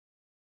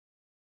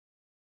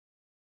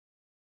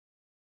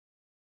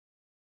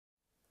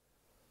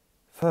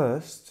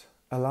First,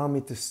 allow me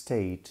to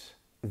state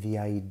the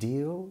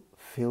ideal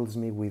fills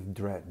me with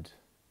dread.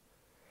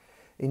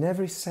 In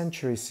every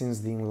century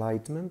since the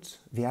Enlightenment,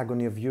 the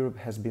agony of Europe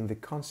has been the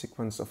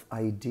consequence of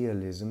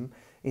idealism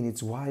in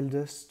its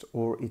wildest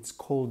or its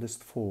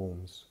coldest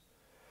forms.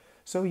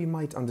 So you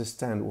might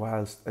understand,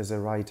 whilst as a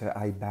writer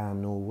I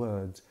ban no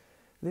words,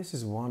 this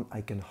is one I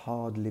can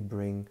hardly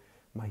bring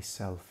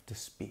myself to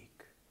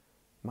speak.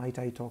 Might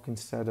I talk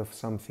instead of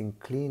something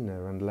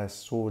cleaner and less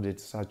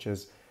sordid, such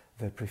as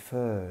the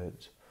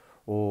preferred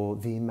or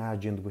the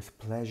imagined with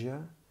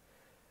pleasure?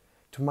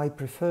 To my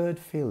preferred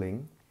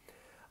feeling,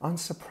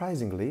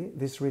 unsurprisingly,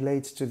 this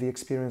relates to the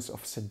experience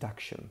of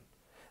seduction,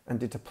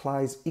 and it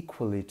applies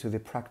equally to the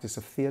practice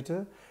of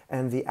theatre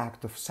and the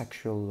act of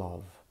sexual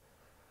love.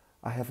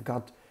 I have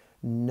got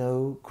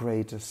no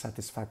greater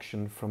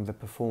satisfaction from the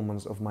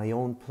performance of my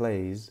own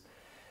plays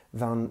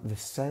than the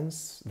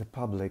sense the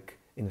public,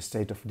 in a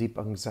state of deep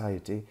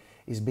anxiety,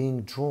 is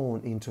being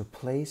drawn into a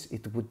place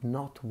it would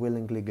not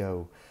willingly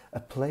go, a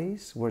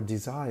place where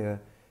desire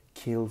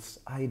kills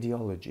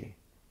ideology.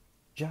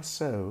 Just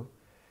so,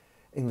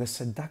 in the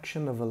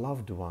seduction of a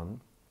loved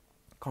one,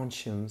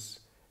 conscience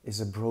is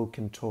a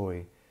broken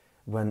toy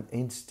when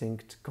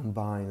instinct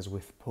combines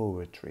with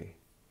poetry.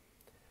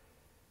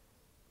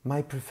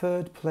 My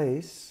preferred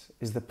place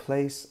is the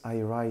place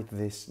I write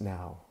this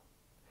now.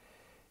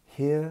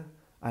 Here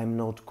I am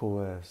not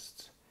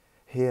coerced.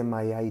 Here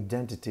my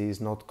identity is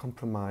not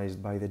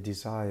compromised by the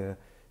desire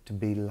to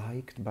be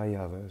liked by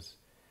others.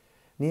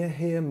 Near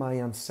here my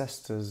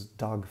ancestors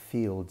dug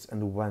fields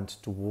and went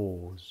to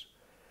wars.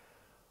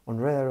 On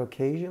rare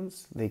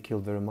occasions they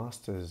killed their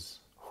masters,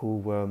 who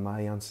were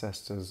my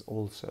ancestors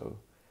also.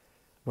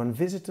 When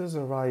visitors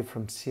arrive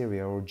from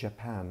Syria or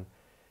Japan,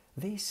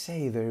 they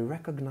say they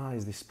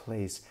recognize this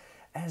place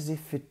as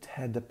if it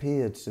had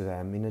appeared to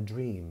them in a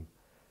dream.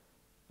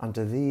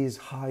 Under these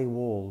high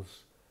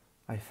walls,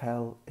 I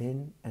fell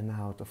in and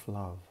out of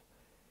love.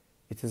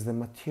 It is the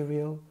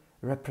material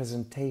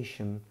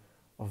representation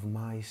of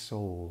my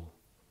soul.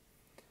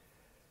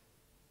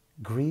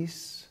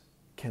 Greece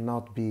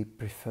cannot be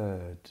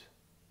preferred.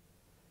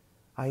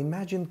 I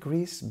imagined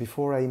Greece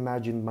before I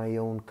imagined my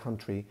own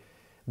country,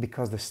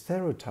 because the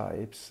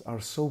stereotypes are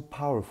so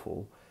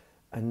powerful,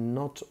 and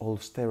not all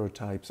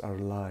stereotypes are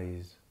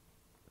lies.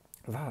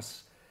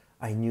 Thus,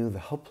 I knew the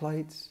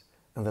hoplites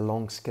and the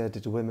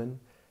long-skirted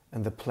women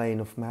and the plain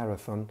of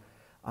Marathon,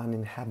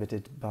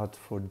 uninhabited but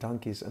for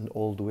donkeys and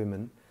old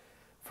women,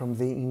 from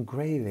the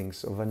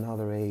engravings of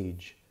another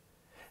age.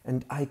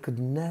 And I could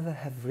never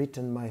have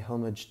written my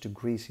homage to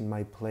Greece in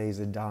my plays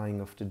The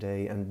Dying of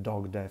Today and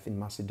Dog Death in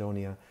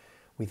Macedonia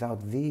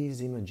without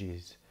these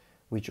images,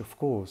 which of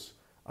course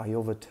I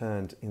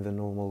overturned in the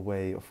normal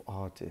way of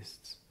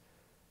artists.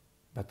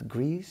 But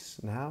Greece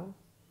now,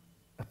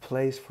 a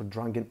place for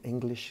drunken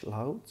English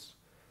louts,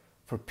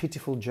 for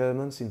pitiful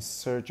Germans in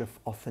search of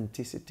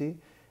authenticity,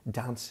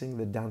 dancing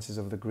the dances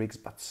of the Greeks,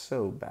 but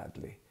so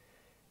badly.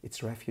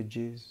 Its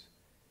refugees,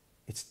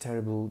 its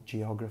terrible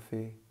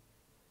geography.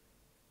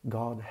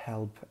 God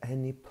help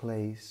any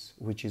place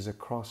which is a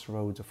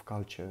crossroads of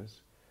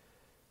cultures.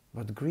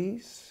 But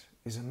Greece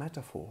is a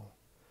metaphor,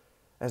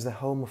 as the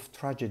home of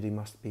tragedy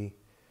must be.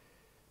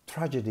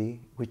 Tragedy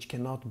which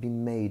cannot be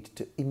made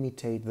to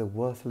imitate the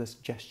worthless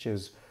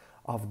gestures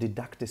of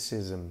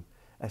didacticism,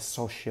 as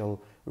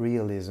social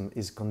realism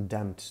is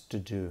condemned to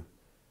do,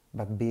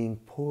 but being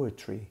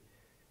poetry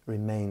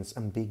remains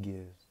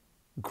ambiguous.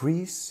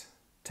 Greece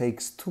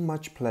takes too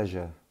much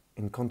pleasure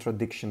in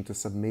contradiction to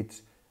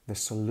submit the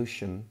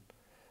solution,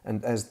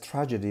 and as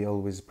tragedy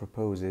always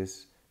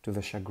proposes, to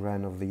the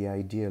chagrin of the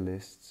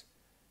idealists,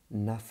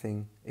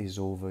 nothing is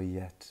over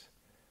yet.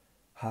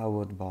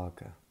 Howard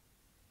Barker.